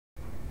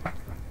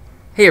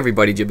Hey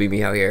everybody,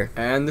 GhibliMehow here.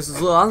 And this is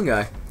the Little Island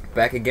Guy.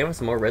 Back again with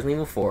some more Resident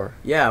Evil 4.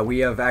 Yeah, we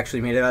have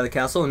actually made it out of the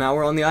castle, and now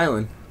we're on the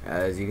island,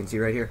 as you can see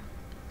right here.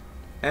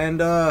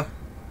 And, I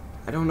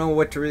don't know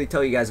what to really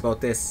tell you guys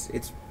about this.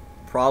 It's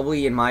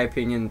probably, in my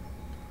opinion,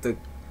 the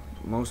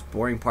most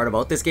boring part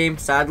about this game,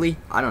 sadly.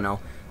 I don't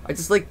know. I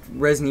just like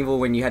Resident Evil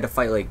when you had to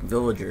fight, like,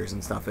 villagers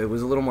and stuff. It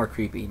was a little more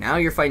creepy. Now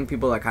you're fighting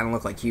people that kind of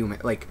look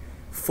like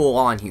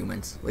full-on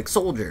humans. Like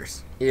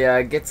soldiers. Yeah,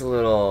 it gets a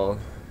little...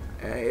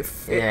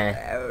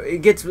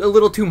 It gets a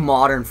little too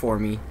modern for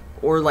me,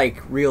 or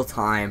like real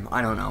time.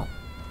 I don't know.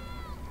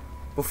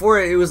 Before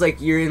it was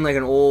like you're in like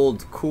an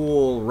old,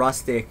 cool,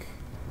 rustic.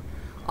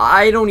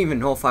 I don't even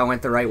know if I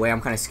went the right way. I'm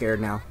kind of scared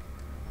now.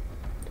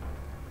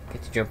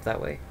 Get you jump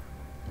that way.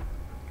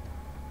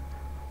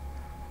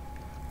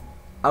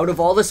 Out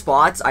of all the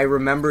spots, I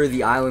remember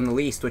the island the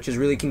least, which is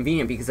really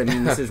convenient because I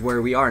mean this is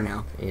where we are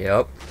now.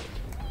 Yep.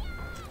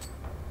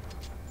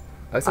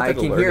 I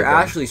can hear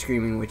Ashley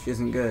screaming, which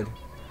isn't good.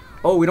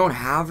 Oh, we don't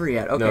have her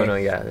yet. Okay. No,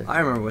 yeah. I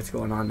remember what's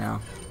going on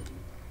now.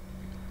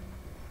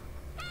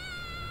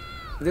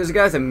 There's a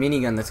guy with a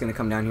minigun that's going to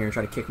come down here and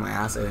try to kick my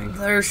ass, I think.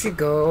 There she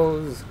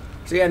goes.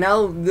 So yeah,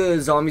 now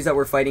the zombies that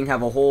we're fighting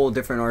have a whole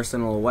different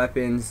arsenal of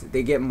weapons.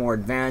 They get more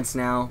advanced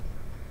now,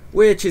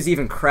 which is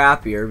even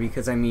crappier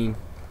because, I mean,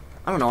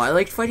 I don't know. I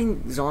liked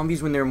fighting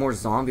zombies when they're more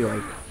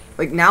zombie-like.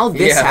 Like, now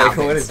this happens.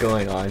 Like, what is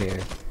going on here?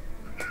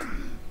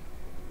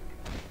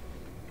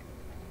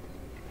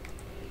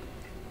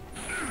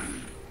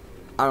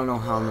 I don't know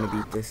how I'm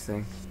gonna beat this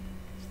thing.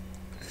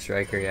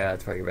 Striker, yeah,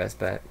 that's probably your best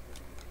bet.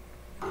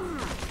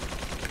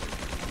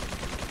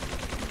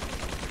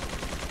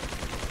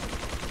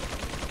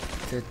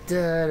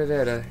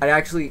 I'd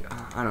actually,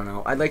 I don't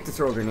know. I'd like to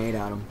throw a grenade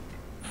at him.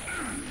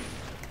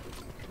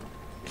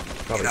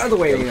 Probably out of the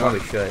way, you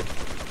probably should.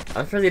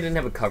 I'm sure they didn't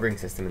have a covering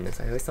system in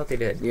this. I always thought they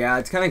did. Yeah,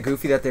 it's kind of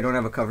goofy that they don't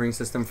have a covering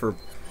system for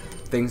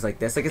things like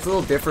this. Like, it's a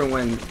little different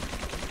when...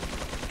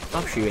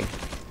 Stop shooting.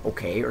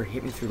 Okay, or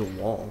hit me through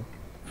the wall.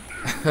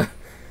 You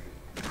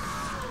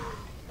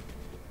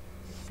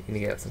gonna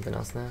get something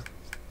else now?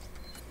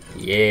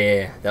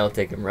 Yeah, that'll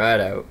take him right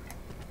out.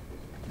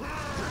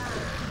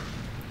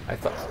 I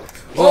thought...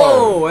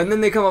 Whoa! And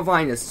then they come up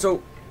behind us.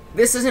 So,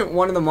 this isn't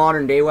one of the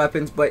modern day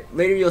weapons, but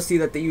later you'll see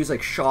that they use,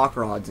 like, shock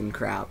rods and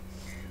crap.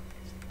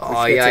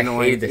 Oh, yeah, I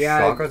hated the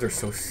shock rods. Are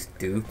so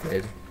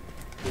stupid.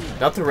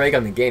 Not to rag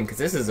on the game, because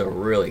this is a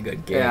really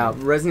good game. Yeah,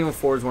 Resident Evil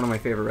 4 is one of my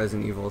favorite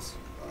Resident Evils.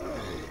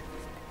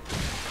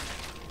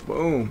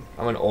 Boom.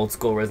 I'm an old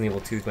school Resident Evil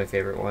 2 is my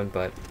favorite one,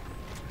 but...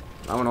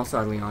 That one also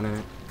had Leon in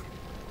it.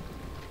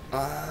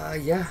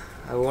 Yeah.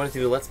 I wanted to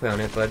do a Let's Play on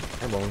it, but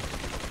I won't.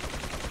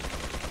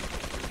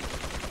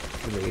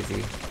 Too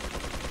lazy.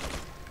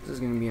 This is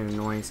going to be an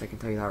annoyance, I can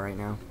tell you that right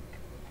now.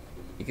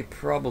 You could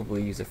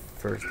probably use a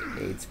first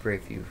aid spray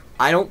if you...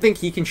 I don't think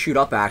he can shoot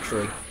up,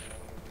 actually.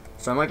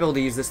 So I might be able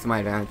to use this to my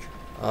advantage.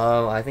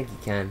 Oh, I think you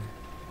can.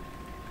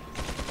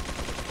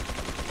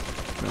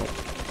 Nope.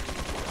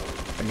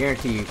 I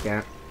guarantee you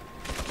can't.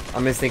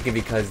 I'm just thinking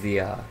because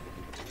the,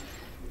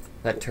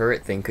 that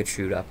turret thing could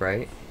shoot up,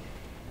 right?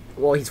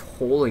 Well, he's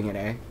holding it,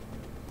 eh?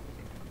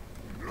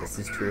 This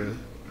is true.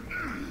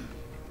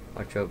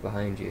 Watch out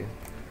behind you.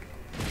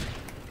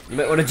 You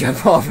might want to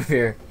jump off of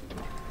here.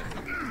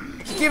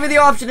 Give me the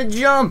option to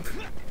jump!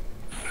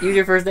 Use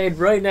your first aid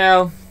right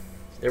now.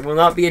 There will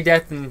not be a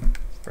death in...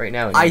 right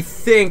now. I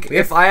think,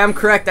 if I am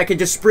correct, I can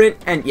just sprint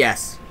and...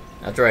 Yes.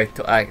 That's right.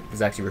 I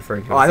was actually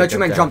referring to... Oh, I thought you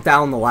meant jump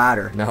down the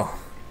ladder. No.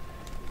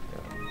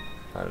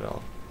 Not at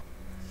all.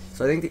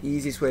 So I think the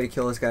easiest way to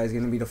kill this guy is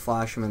going to be to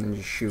flash him and then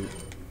just shoot.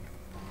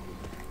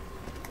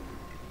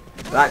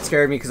 That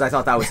scared me because I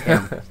thought that was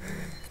him.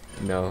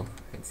 No,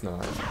 it's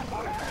not.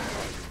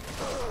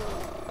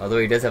 Although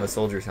he does have a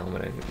soldier's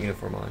helmet and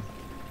uniform on.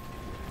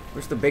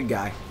 Where's the big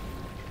guy?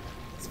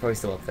 He's probably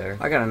still up there.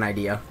 I got an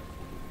idea.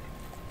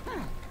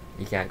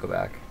 You can't go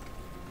back.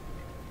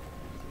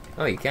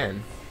 Oh, you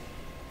can.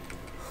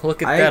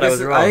 Look at that, I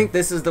was wrong. I think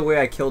this is the way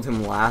I killed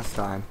him last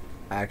time,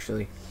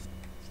 actually.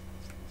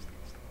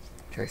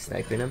 Try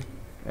sniping him?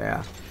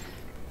 Yeah.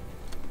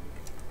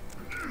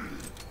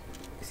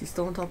 Is he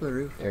still on top of the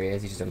roof? There he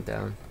is, he just jumped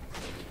down.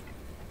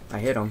 I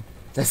hit him.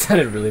 That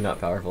sounded really not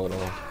powerful at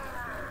all.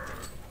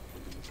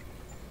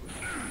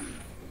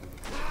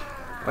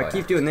 If I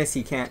keep doing this,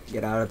 he can't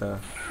get out of the...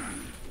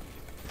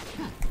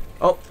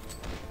 Oh!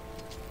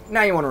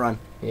 Now you want to run.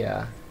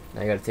 Yeah.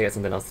 Now you gotta take out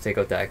something else to take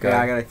out that guy.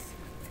 Yeah, I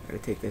gotta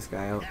take this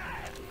guy out.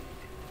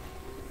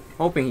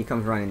 Hoping he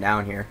comes running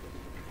down here.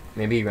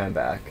 Maybe he ran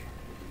back.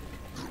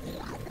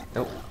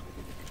 Nope.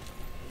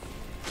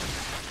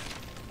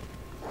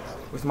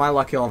 With my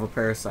luck, he'll have a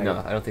parasite.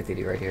 No, I don't think they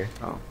do right here.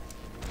 Oh.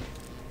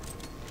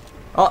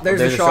 Oh, there's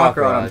the shock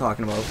rod I'm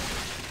talking about.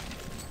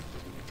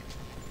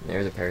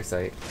 There's a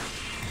parasite.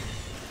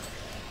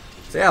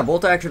 So yeah,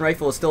 bolt action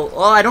rifle is still...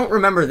 Oh, I don't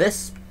remember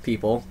this,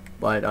 people.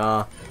 But,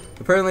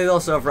 apparently they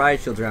also have riot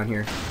shields around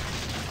here.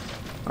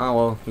 Oh,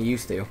 well, he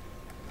used to.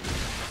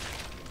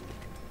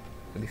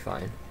 It'll be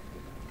fine.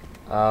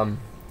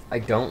 I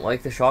don't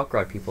like the shock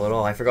rod people at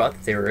all. I forgot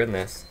that they were in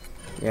this.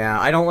 Yeah,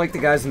 I don't like the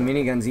guys with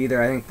miniguns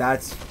either. I think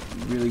that's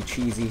really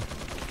cheesy.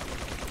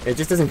 It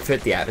just doesn't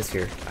fit the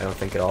atmosphere, I don't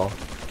think at all.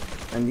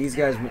 And these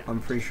guys, I'm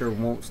pretty sure,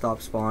 won't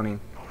stop spawning.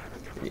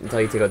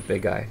 Until you take out the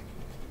big guy.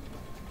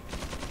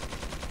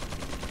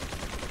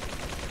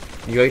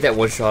 You gotta get that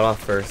one shot off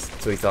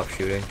first, so he stops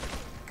shooting.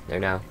 There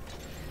now.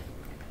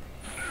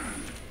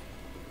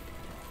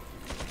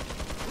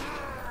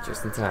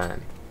 Just in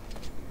time.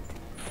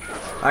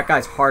 That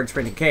guy's hard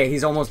sprinting. Okay,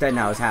 he's almost dead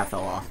now. His hat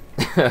fell off.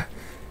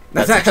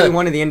 That's actually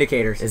one of the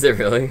indicators. Is it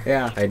really?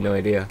 Yeah. I had no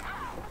idea.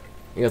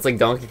 You know, it's like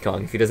Donkey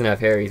Kong. If he doesn't have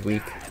hair, he's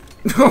weak.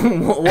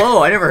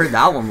 Whoa, I never heard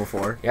that one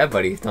before. Yeah,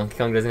 buddy. Donkey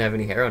Kong doesn't have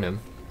any hair on him.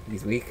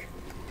 He's weak.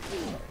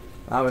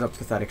 That was a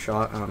pathetic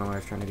shot. I don't know what I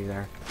was trying to do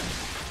there.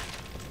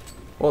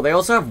 Well, they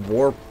also have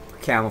warp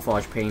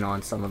camouflage paint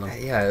on some of them.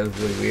 Yeah, it was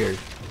really weird.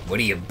 What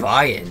are you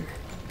buying?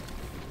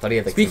 Thought he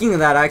had like Speaking of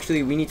that,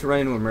 actually, we need to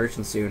run into a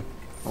merchant soon.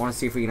 I want to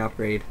see if we can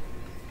upgrade.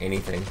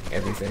 anything,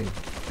 everything.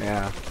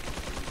 Yeah.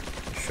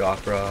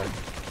 Shock rod.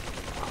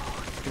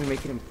 Oh, he's gonna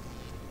make it.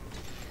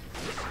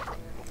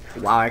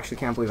 Wow, I actually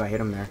can't believe I hit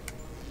him there.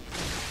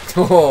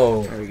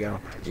 Oh! There we go.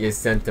 You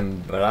sent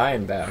him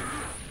Brian back.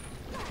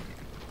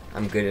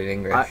 I'm good at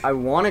English. I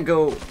want to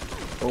go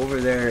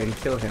over there and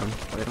kill him,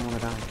 but I don't want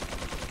to die.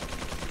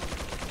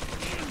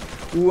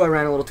 Ooh, I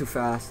ran a little too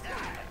fast.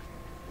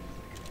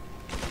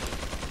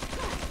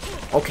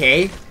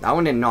 Okay, that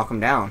one didn't knock him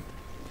down.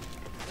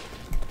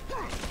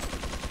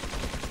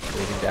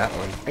 We did that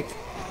one.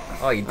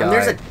 Oh, you died. And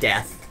there's a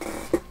death.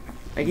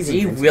 Like he's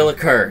he will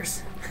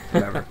occurs.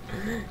 Whatever.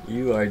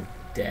 You are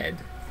dead.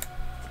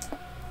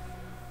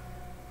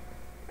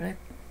 Right.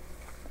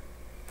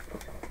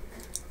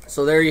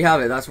 So there you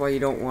have it. That's why you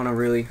don't want to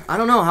really... I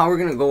don't know how we're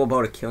going to go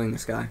about killing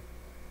this guy.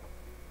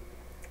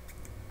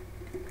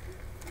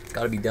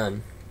 Gotta be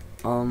done.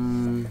 Oh,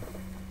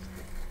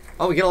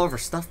 we get all of our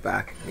stuff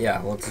back.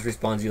 Yeah, well, it just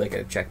respawns you like at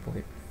a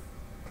checkpoint.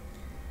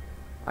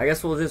 I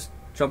guess we'll just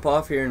jump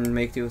off here and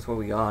make do with what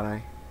we got.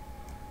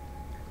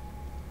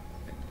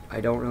 I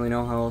don't really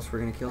know how else we're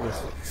going to kill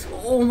this.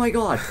 Oh my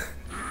god!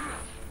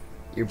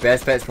 Your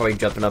best bet is probably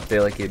jumping up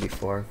there like you did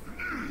before.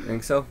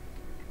 Think so?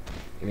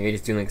 And maybe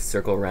just doing like a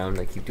circle around,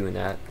 like keep doing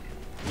that.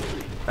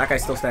 That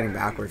guy's still standing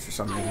backwards for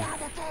some reason.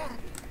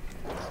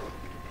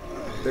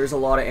 There's a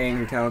lot of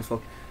angry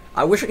townsfolk.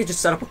 I wish I could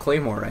just set up a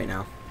claymore right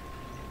now.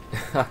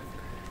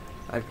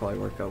 That'd probably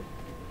work out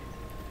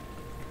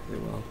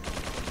really well.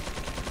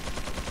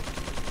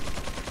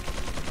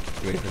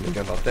 You ready for me to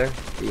jump up there?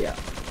 Yeah.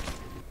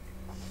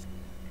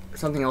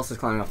 Something else is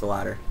climbing up the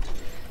ladder.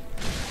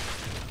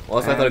 Well,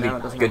 also I thought And now it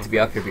it'd be doesn't good work. to be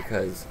up here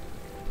because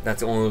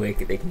that's the only way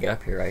they can get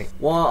up here, right?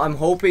 Well, I'm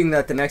hoping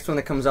that the next one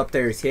that comes up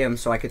there is him,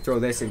 so I could throw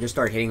this and just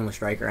start hitting him with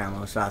striker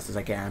ammo as fast as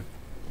I can.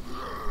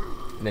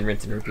 And then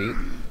rinse and repeat.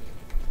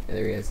 Yeah,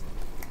 there he is.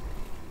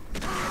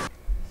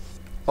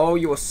 Oh,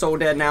 you are so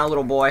dead now,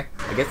 little boy.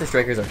 I guess the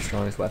striker's our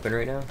strongest weapon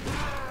right now.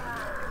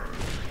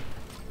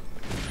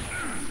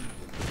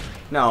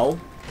 No.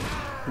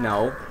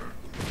 No.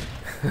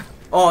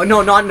 Oh,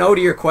 no, not no to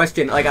your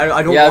question. Like, I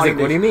don't Yeah, I was want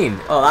like, what do you mean?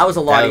 Oh, that was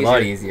a lot That was easier. a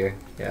lot easier.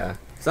 Yeah.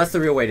 So that's the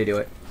real way to do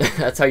it.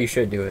 That's how you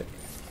should do it.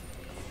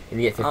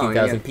 And you get Oh,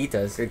 15,000 yeah.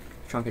 pitas. Good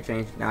chunk of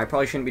change. Now, I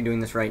probably shouldn't be doing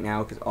this right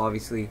now, because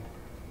obviously...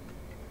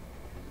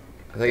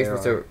 I thought you were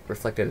supposed to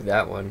reflect it at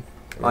that one.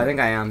 Oh, I think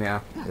I am,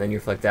 yeah. And then you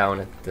reflect that one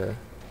at the...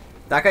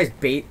 That guy's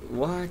bait...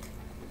 What?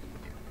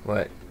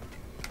 What?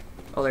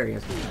 Oh, there he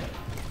is.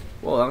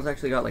 Whoa, that one's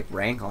actually got, like,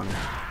 rank on it.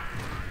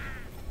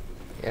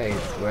 Yeah,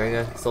 he's wearing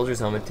a soldier's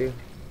helmet too.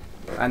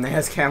 And it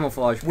has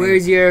camouflage paint.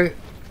 Where's your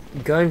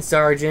gun,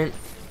 sergeant?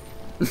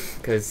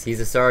 Because he's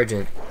a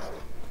sergeant.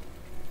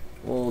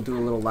 We'll do a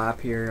little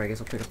lap here. I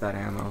guess I'll pick up that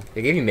ammo.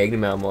 They gave you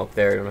magnum ammo up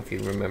there. I don't know if you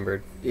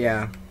remembered.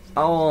 Yeah.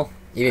 Oh,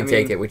 You didn't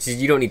take it, which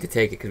is you don't need to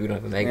take it because we don't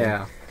have a magnum.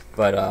 Yeah.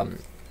 But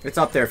It's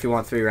up there if you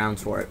want 3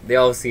 rounds for it. they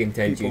obviously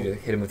intend you People. to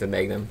hit him with a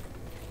magnum.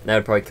 That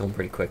would probably kill him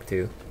pretty quick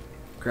too.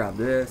 Grab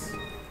this.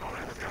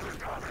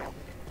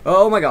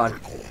 Oh my god.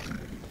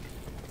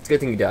 It's a good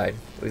thing you died.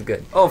 It was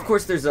good. Oh, of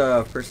course there's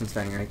a person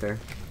standing right there.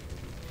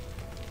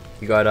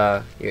 You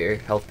got your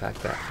health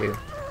pack back too.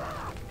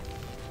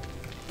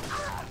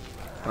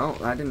 Oh,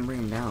 that didn't bring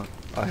him down.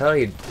 Oh,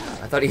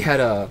 I thought he had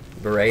a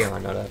beret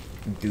on, not a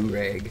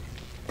do-rag.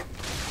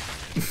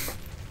 It's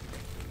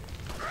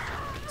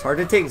hard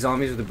to take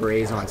zombies with the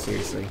berets on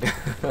seriously.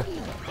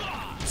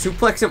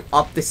 Suplex him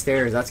up the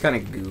stairs. That's kind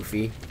of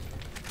goofy.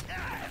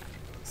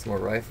 Some more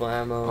rifle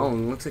ammo. Oh, it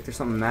looks like there's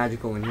something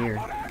magical in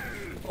here.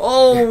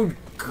 Oh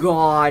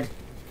god.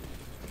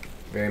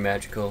 Very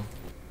magical.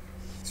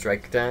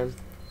 Strike time.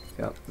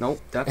 Yep. Nope.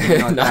 Definitely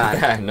not, Not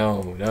that. that.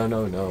 No.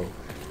 No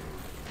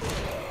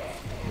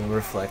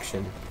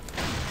reflection.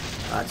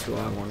 That's who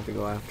I wanted to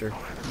go after.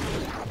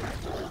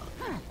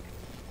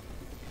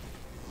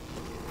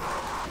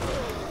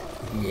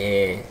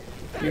 Yeah.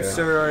 You,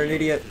 sir, are an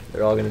idiot.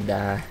 They're all gonna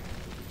die.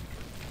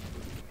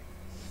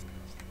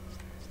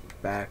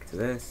 Back to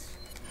this.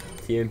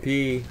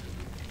 TMP.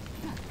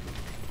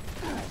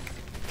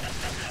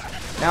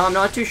 Now, I'm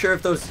not too sure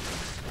if those...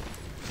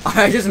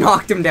 I just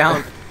knocked him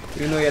down.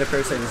 Even though he had a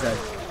parasite in his head.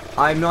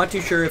 I'm not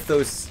too sure if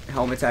those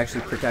helmets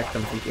actually protect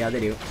them. Yeah, they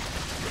do.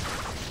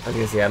 I was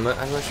gonna say, I'm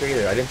not sure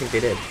either. I didn't think they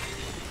did.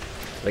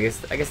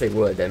 I guess they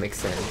would. That makes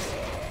sense.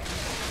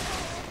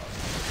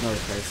 Another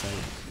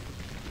parasite.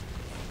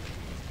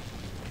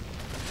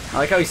 I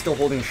like how he's still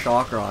holding a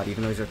shock rod,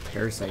 even though he's a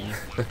parasite.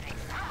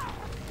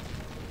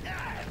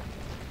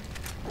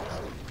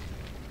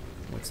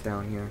 What's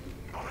down here?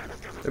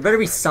 There better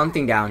be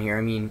something down here.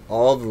 I mean,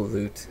 All the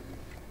loot.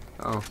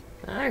 oh.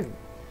 I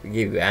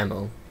gave you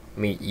ammo. I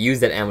mean, use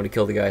that ammo to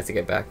kill the guys to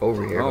get back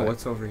over here. Oh, but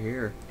what's over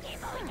here?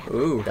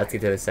 Ooh. Let's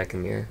get to the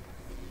second mirror.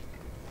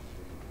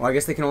 Well, I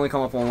guess they can only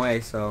come up one way,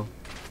 so.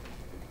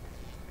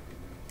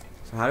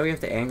 So how do we have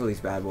to angle these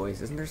bad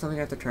boys? Isn't there something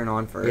I have to turn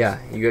on first? Yeah,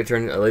 you gotta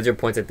turn a laser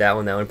points at that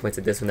one points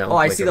at this one, that Oh, one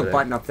I points see the over there.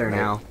 button up there Right.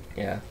 now.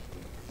 Yeah.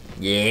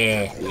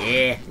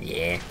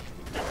 Yeah.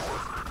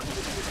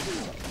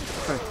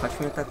 Trying to touch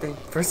me with that thing?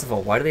 First of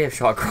all, why do they have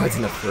shock rods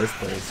in the first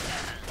place?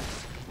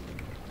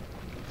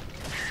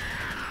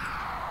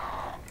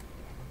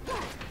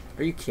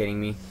 Are you kidding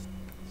me?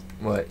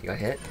 What, you got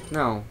hit?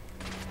 No.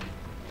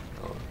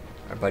 Oh,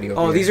 our buddy over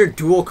Oh, here. these are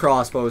dual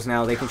crossbows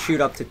now. They can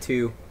shoot up to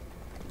 2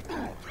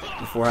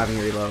 before having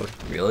to reload.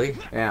 Really?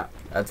 Yeah.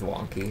 That's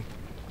wonky.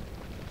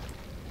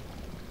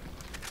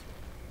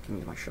 Give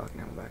me my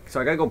shotgun ammo back. So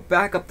I gotta go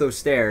back up those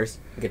stairs.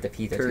 Get the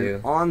pizza Turn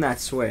too. on that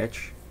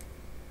switch.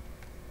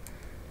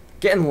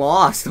 Getting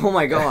lost. Oh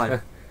my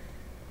god.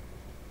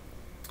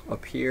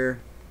 Up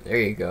here. There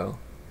you go.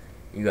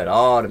 You got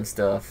autumn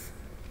stuff.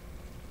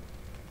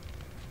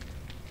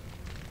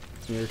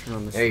 Here, turn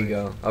on the There you switch.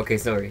 go. Okay,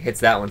 so it hits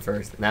that one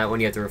first. And that one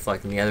you have to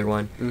reflect on the other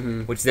one.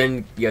 Mm-hmm. Which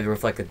then you have to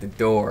reflect at the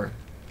door.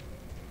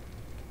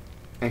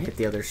 And hit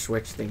the other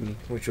switch thingy.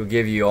 Which will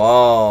give you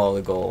all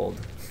the gold.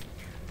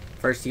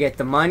 First you get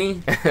the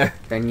money,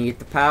 then you get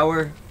the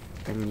power,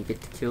 then you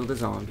get to kill the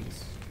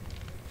zombies.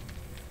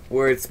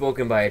 Words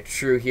spoken by a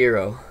true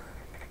hero.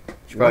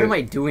 What am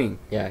I doing?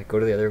 Yeah, go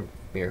to the other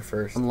mirror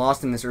first. I'm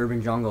lost in this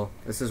urban jungle.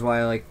 This is why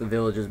I like the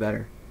villages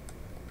better.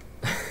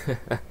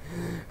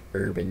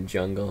 Urban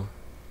jungle.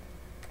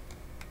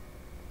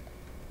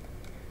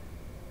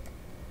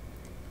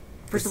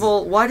 First of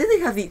all, why do they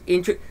have the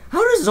intro?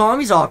 How do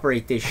zombies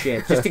operate this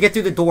shit? Just to get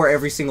through the door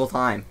every single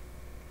time.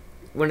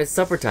 When it's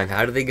supper time,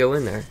 how do they go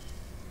in there?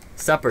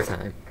 Supper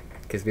time.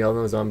 Because we all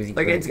know zombies eat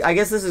Like, brains. I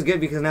guess this is good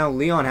because now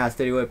Leon has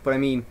to do it, but I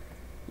mean,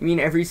 you mean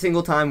every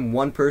single time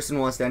one person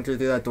wants to enter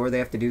through that door, they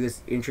have to do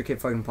this intricate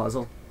fucking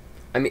puzzle?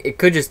 I mean, it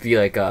could just be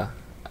like a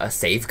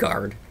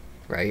safeguard,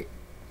 right?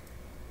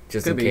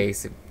 Just Could in be.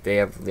 case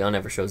Leon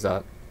never shows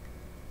up.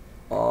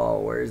 Oh,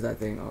 where is that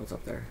thing? Oh, it's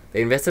up there.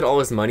 They invested all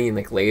this money in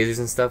like lasers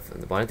and stuff.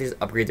 Why don't they just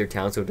upgrade their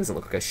town so it doesn't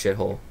look like a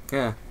shithole?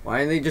 Yeah. Why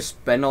didn't they just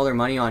spend all their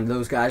money on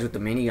those guys with the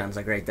miniguns,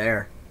 like right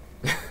there?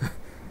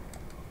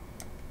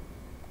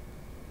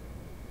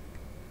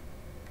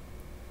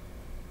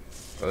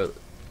 Or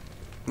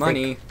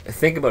Money.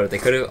 think about it. They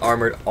could have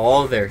armored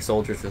all their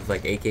soldiers with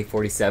like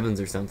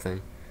AK-47s or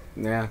something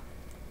Yeah.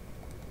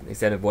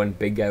 instead of one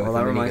big guy Well, with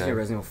that a reminds me of minigun.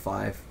 Resident Evil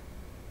 5.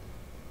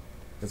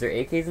 Was there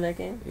AKs in that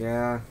game?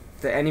 Yeah.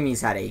 The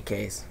enemies had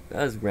AKs.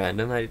 That was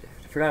random. I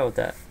forgot about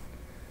that.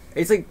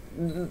 It's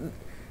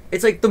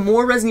like the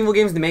more Resident Evil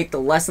games they make, the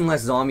less and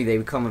less zombie they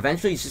become.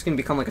 Eventually, it's just gonna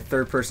become like a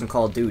third-person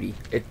Call of Duty.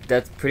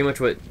 That's pretty much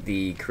what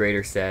the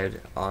creator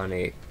said on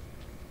a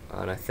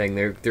thing.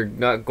 They're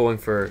not going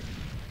for.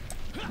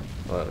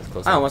 Well, that was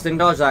close. I almost didn't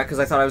dodge that because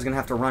I thought I was gonna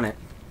have to run it.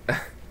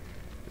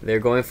 They're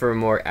going for a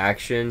more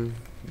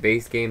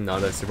action-based game,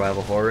 not a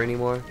survival horror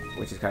anymore.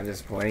 Which is kind of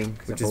disappointing.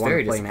 Because Which if is I want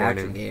very to play an action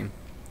disappointing. game,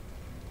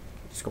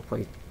 just go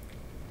play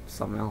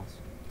something else.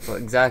 Well,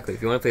 exactly.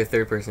 If you want to play a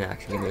third-person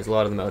action game, there's a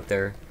lot of them out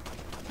there.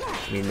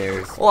 I mean,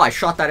 there's Oh, I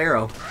shot that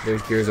arrow.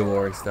 Gears of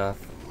War and stuff.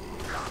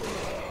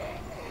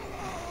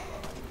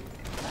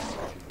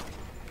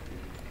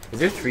 Is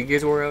there 3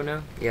 Gears of War out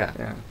now? Yeah.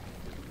 Yeah.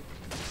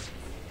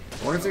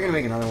 I wonder if they're gonna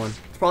make another one.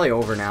 It's probably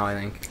over now, I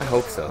think. I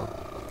hope so.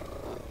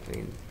 I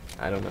mean,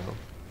 I don't know.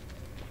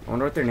 I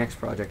wonder what their next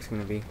project's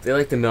gonna be. They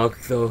like to milk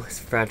those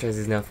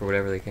franchises now for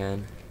whatever they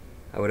can.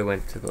 I would have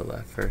went to the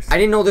left first. I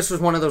didn't know this was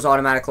one of those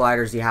automatic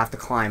gliders you have to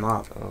climb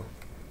up. Oh.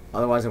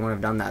 Otherwise, I wouldn't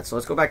have done that. So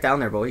let's go back down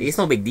there, boys. It's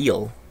no big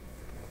deal.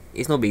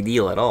 It's no big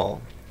deal at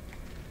all.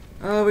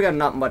 Oh, we got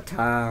nothing but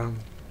time.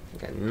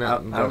 Got I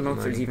nothing don't know but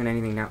if there's money. even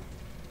anything now.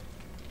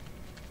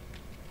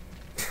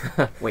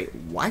 Wait,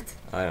 what?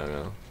 I don't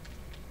know.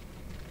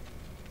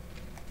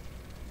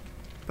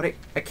 But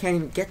I can't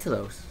even get to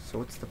those. So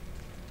what's the...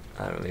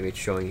 I don't know. Maybe it's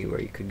showing you where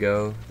you could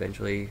go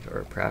eventually,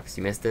 or perhaps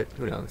you missed it.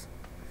 Who knows?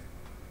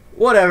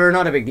 Whatever,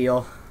 not a big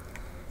deal.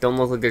 Don't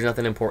look like there's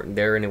nothing important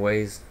there,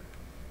 anyways.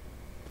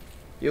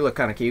 You look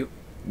kind of cute.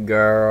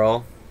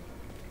 Girl.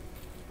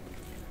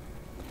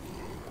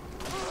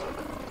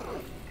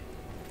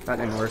 That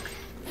didn't work.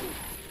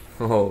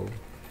 Oh.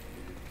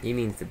 He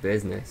means the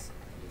business.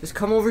 Just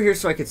come over here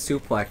so I could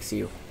suplex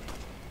you.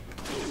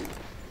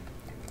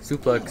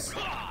 Suplex.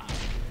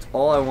 That's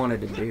all I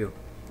wanted to do.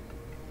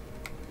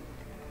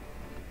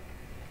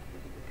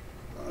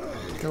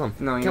 Kill him.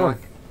 No, you Kill know him.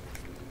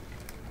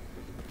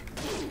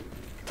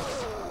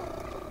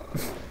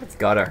 That's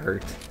gotta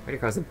hurt. Right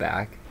across the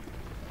back.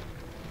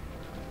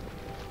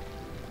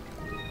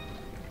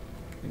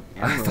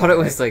 I thought it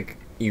was like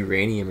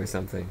uranium or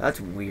something. That's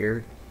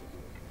weird.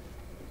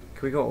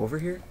 Can we go over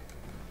here?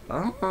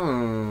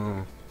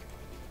 Oh.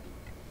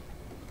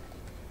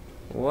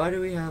 What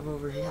do we have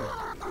over here?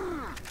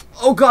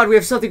 Oh god, we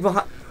have something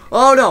behind.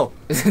 Oh no!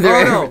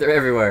 They're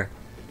everywhere.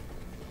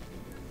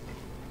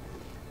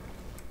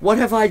 What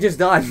have I just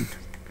done?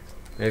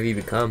 What have you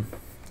become?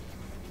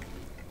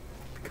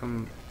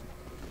 My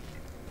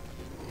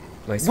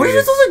What are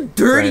those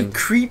dirty, friend.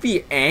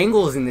 creepy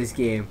angles in this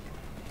game?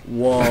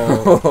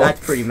 Whoa, that's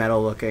pretty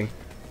metal looking.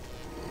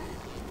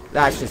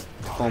 That's just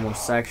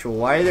homosexual.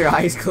 Why are their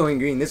eyes glowing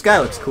green? This guy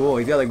looks cool.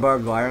 He's got like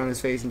barbed wire on his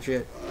face and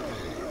shit.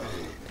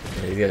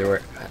 Yeah, the other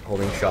were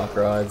holding shock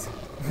rods.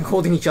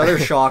 Holding each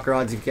other's shock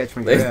rods, if you catch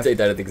my drift. They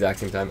died at the exact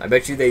same time. I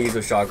bet you they use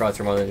those shock rods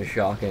for more than just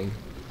shocking.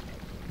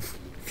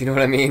 If you know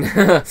what I mean.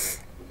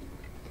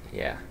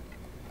 Yeah.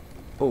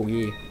 Oh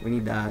yeah, we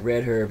need that.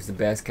 Red herb's the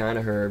best kind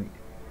of herb.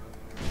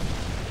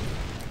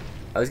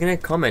 I was gonna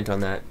comment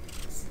on that.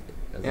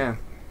 Yeah.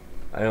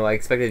 I don't know, I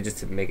expected it just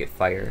to make it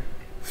fire.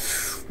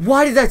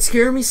 Why did that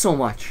scare me so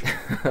much?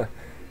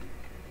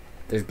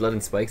 There's blood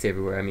and spikes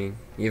everywhere. I mean,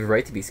 you have a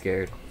right to be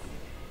scared.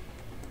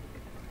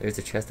 There's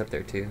a chest up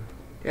there too.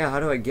 Yeah, how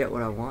do I get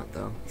what I want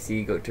though?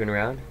 See, go turn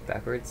around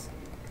backwards.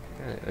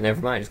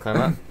 Never mind, just climb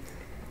up.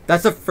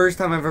 That's the first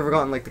time I've ever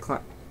gotten like the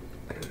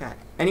a cat.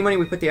 Any money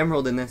we put the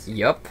emerald in this?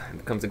 Yup, it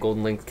becomes a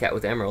golden linked cat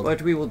with emerald.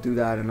 But we will do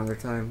that another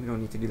time. We don't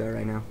need to do that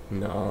right now.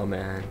 No,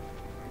 man.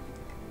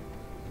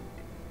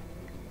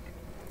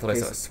 Thought I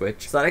saw a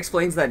switch. So that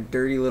explains that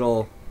dirty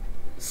little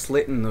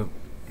slit in the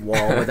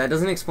wall, but that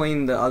doesn't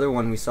explain the other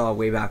one we saw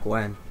way back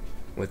when.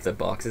 With the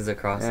boxes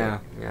across Yeah.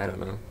 it? Yeah, I don't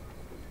know.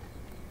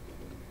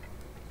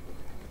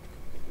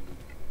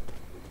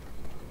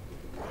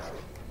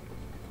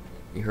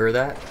 You heard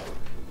that?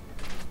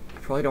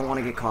 Probably don't want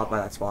to get caught by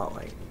that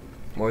spotlight.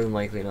 More than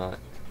likely not.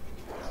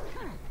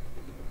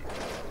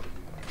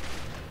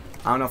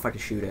 I don't know if I could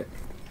shoot it.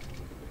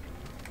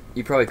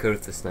 You probably could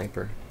with the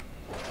sniper.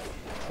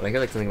 But I hear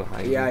like something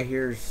behind you. Yeah, I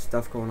hear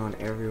stuff going on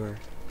everywhere.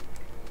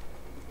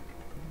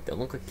 Don't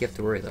look like you have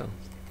to worry though.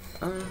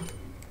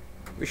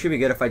 We should be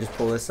good if I just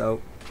pull this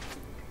out.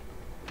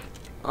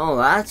 Oh,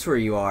 that's where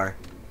you are.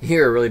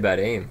 You're a really bad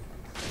aim.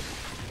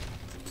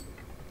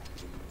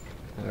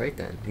 Alright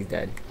then, he's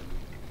dead.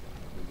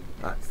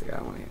 That's the guy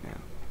I want to hit now.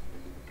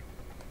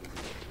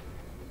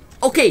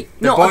 Okay,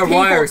 no, barbed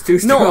wire is too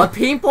no, strong. a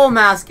paintball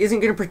mask isn't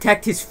gonna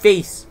protect his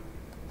face.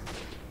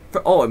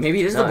 Oh,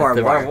 maybe it is No, the barbed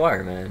it's the wire. barbed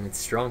wire, man. It's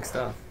strong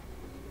stuff.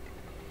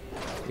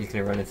 He's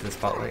gonna run into the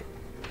spotlight.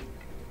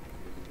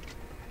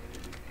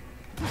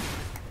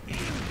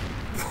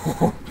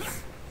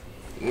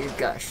 He just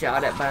got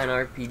shot at by an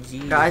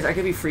RPG. Guys, I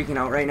could be freaking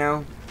out right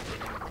now,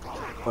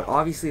 but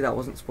obviously that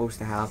wasn't supposed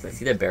to happen.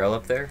 See that barrel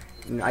up there?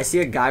 I see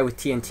a guy with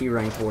TNT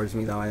running towards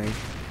me, though, I think.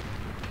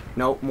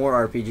 Nope,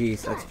 more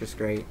RPGs. That's just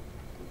great.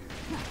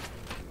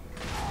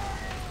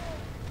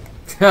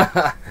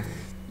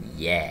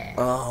 Yeah.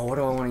 Oh, what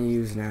do I want to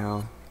use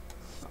now?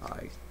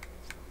 I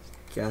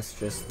guess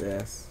just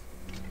this.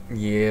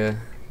 Yeah.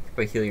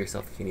 But heal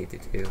yourself if you need to,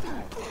 too.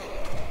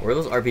 Where are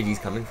those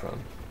RPGs coming from?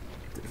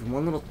 There's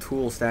one little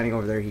tool standing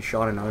over there. He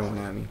shot another one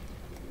at me.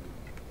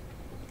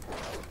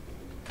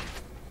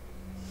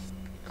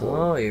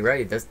 Oh, you're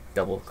right. That's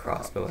double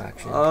crossbow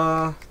action.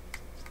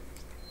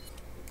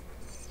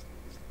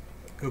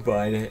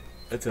 Combine it.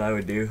 That's what I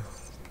would do.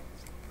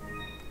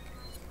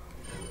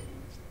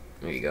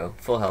 There you go.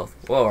 Full health.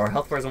 Whoa, our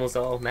health bar is almost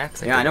all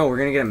max. Yeah, I know. We're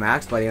going to get it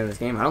maxed by the end of this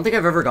game. I don't think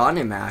I've ever gotten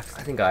it maxed.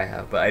 I think I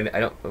have, but I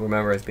don't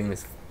remember us being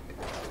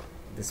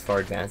this far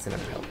advanced in our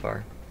health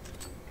bar.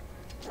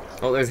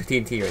 Oh, there's a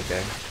TNT right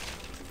there.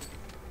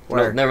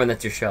 Where? No, never mind,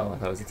 that's your shell. I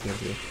thought it was a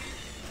TNT.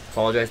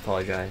 Apologize.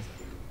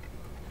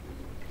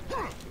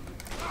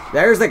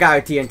 There's the guy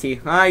with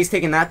TNT. Ah, he's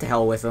taking that to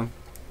hell with him.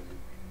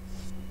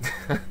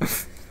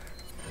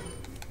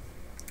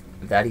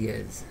 That he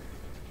is.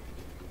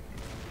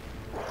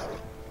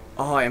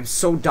 Oh, I am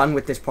so done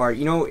with this part.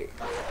 You know,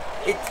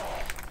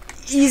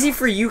 it's easy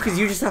for you because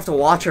you just have to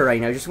watch it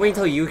right now. Just wait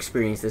until you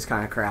experience this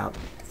kind of crap.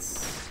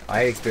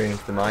 I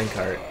experienced the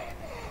minecart,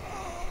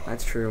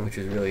 That's true. which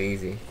was really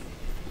easy.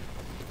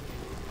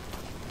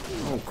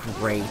 Oh,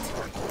 great.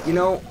 You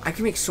know, I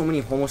can make so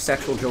many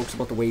homosexual jokes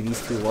about the way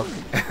these two look.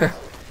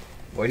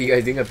 What are you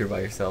guys doing up here by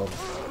yourselves?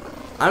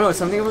 I don't know,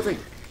 something about like...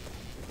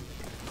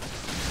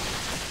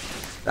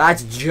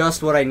 That's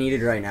just what I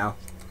needed right now.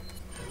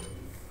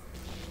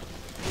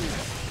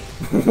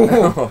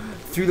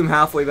 Threw them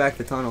halfway back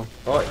the tunnel.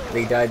 Oh,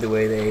 they died the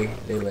way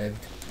they lived.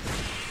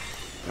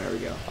 There we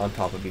go. On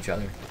top of each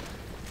other.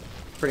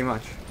 Pretty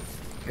much.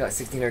 Got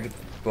 1600.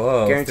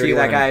 Whoa. Guarantee you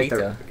that 31 guy.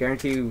 pizza.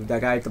 Guarantee you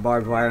that guy with the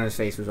barbed wire on his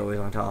face was always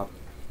on top.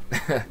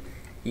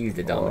 He used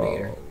the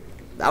Dominator. Whoa.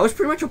 That was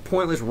pretty much a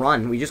pointless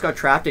run. We just got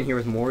trapped in here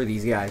with more of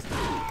these guys.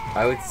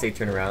 I would say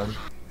turn around.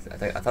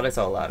 I thought I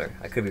saw a ladder.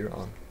 I could be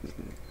wrong.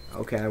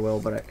 Okay, I will,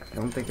 but I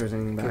don't think there's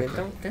anything back Okay,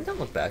 there. then don't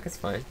look back. It's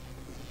fine.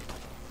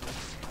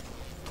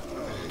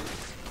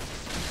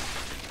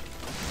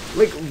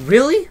 Like,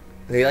 really?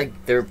 They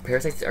like their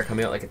parasites are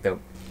coming out like at the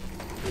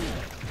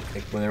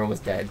like when they're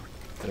almost dead.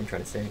 That's what I'm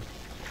trying to say.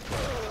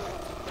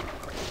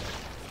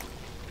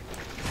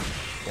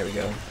 There we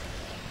go.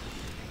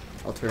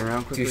 I'll turn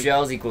around quickly. 2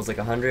 shells equals like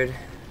 100.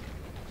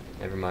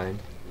 Never mind.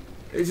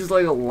 It's just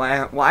like a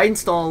lamp. Why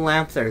install a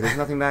lamp there? There's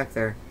nothing back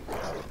there.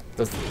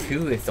 Those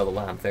 2 install the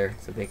lamp there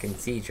so they can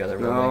see each other.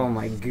 Oh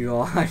my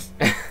god.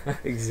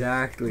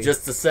 Exactly.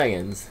 Just the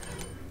Saiyans.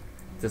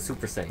 The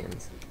Super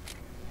Saiyans.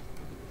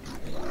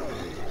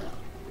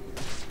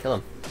 Kill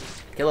him.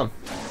 Kill him.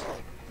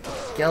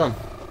 Kill him.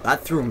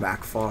 That threw him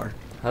back far.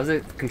 How's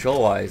it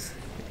control-wise?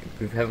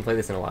 We haven't played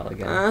this in a while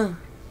again.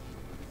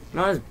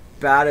 Not as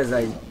bad as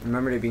I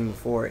remembered it being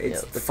before.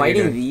 It's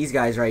fighting these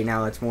guys right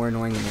now that's more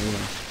annoying than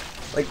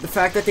anything. Like, the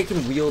fact that they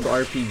can wield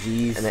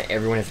RPGs. And that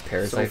everyone has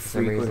parasites so for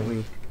some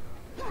reason.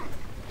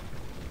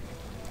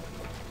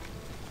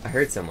 I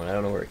heard someone. I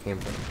don't know where it came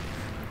from.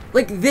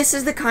 Like, this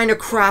is the kind of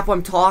crap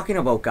I'm talking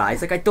about,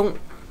 guys. Like, I don't...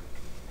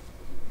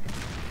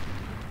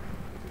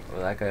 Oh,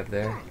 that guy up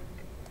there.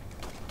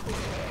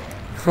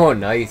 Oh,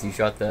 nice. You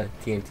shot the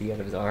TNT out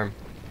of his arm.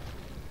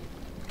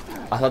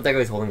 I thought that guy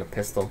was holding a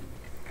pistol.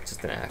 It's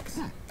just an axe.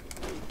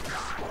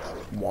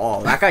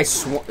 Whoa, that guy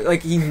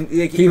like he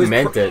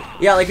meant it.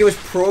 Yeah, like it was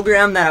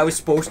programmed that I was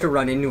supposed to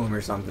run into him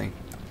or something.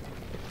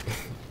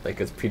 Like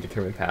his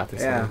predetermined path or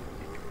something.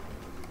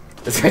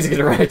 Yeah. This guy's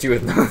gonna run at you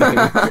with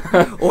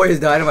nothing. Or his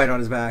dynamite on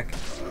his back.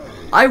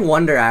 I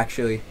wonder,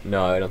 actually.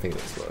 No, I don't think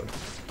it'll explode.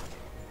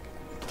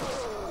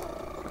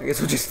 I guess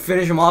we'll just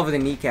finish him off with a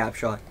kneecap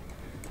shot.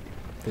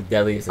 The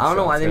deadliest of I don't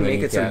know why shots they are the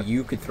make it so kneecap.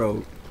 you could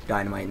throw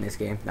dynamite in this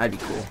game. That'd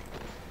be cool.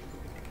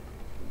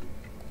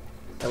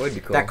 That would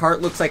be cool. That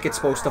cart looks like it's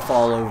supposed to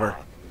fall over.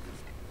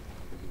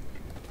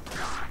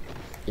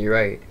 You're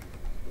right.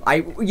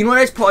 You know what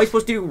I was probably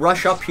supposed to do?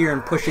 Rush up here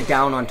and push it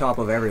down on top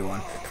of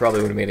everyone.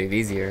 Probably would have made it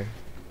easier.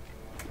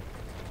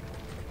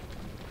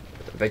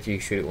 I bet you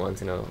shoot it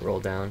once and it'll roll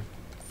down.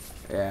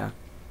 Yeah.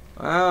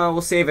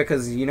 We'll save it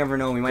because you never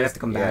know. We might have to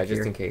come back here.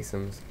 Yeah, just in case.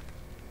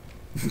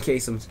 In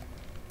case.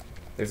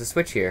 There's a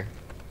switch here.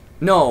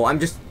 No, I'm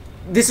just...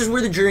 This is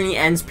where the journey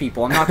ends,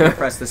 people. I'm not going to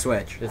press the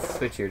switch. Just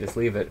switch here. Just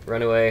leave it.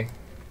 Run away.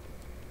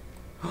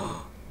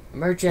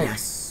 Merchant.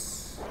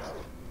 Yes.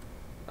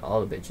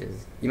 All the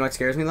bitches. You know what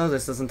scares me, though?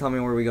 This doesn't tell me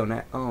where we go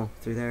next. Oh,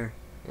 through there.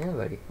 Yeah,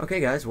 buddy.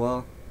 Okay, guys.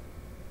 Well,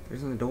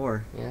 there's the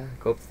door. Yeah,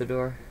 go up to the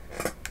door.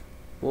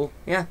 We'll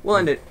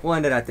end it. We'll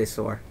end it at this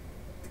door.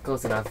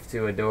 Close enough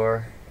to a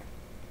door.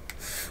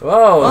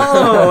 Whoa!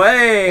 Oh,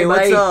 hey, Hey,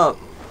 what's buddy. up?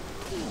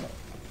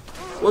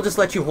 We'll just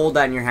let you hold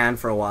that in your hand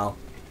for a while.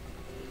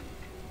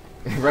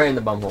 Right in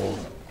the bumhole.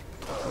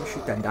 I'll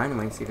shoot that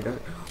dynamite and see if it does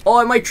it. Oh,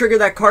 I might trigger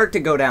that cart to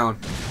go down.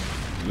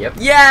 Yep.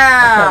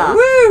 Yeah!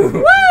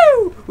 Woo!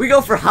 Woo! We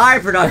go for high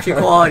production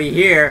quality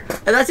here,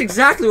 and that's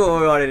exactly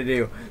what we wanted to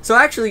do. So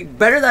actually,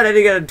 better that I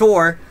didn't get a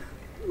door.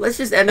 Let's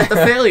just end at the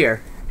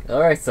failure.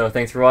 Alright, so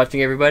thanks for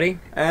watching, everybody.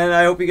 And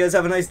I hope you guys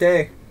have a nice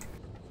day.